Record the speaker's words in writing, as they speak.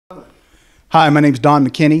Hi, my name's Don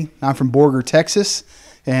McKinney. I'm from Borger, Texas,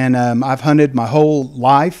 and I've hunted my whole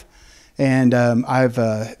life. And I've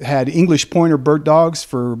had English pointer bird dogs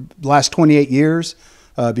for the last 28 years.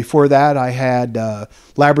 Before that, I had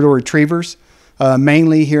Labrador retrievers,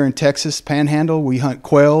 mainly here in Texas Panhandle. We hunt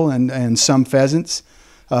quail and some pheasants.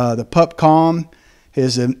 The pup comm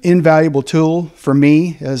is an invaluable tool for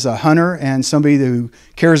me as a hunter and somebody who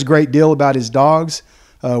cares a great deal about his dogs.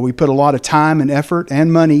 We put a lot of time and effort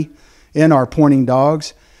and money in our pointing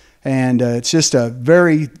dogs, and it's just a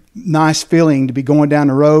very nice feeling to be going down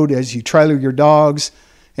the road as you trailer your dogs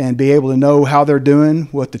and be able to know how they're doing,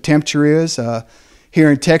 what the temperature is.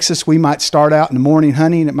 Here in Texas, we might start out in the morning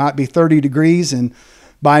hunting, it might be 30 degrees, and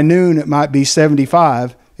by noon it might be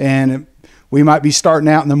 75, and we might be starting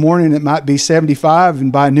out in the morning, it might be 75,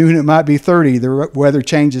 and by noon it might be 30. The weather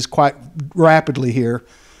changes quite rapidly here.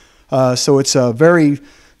 So it's a very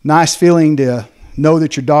nice feeling to know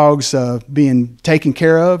that your dog's being taken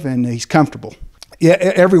care of and he's comfortable. Yeah,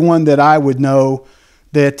 everyone that I would know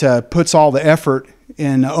that puts all the effort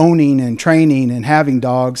in owning and training and having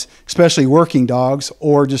dogs, especially working dogs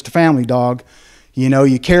or just a family dog, you know,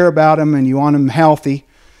 you care about them and you want them healthy.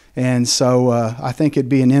 And so I think it'd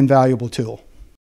be an invaluable tool.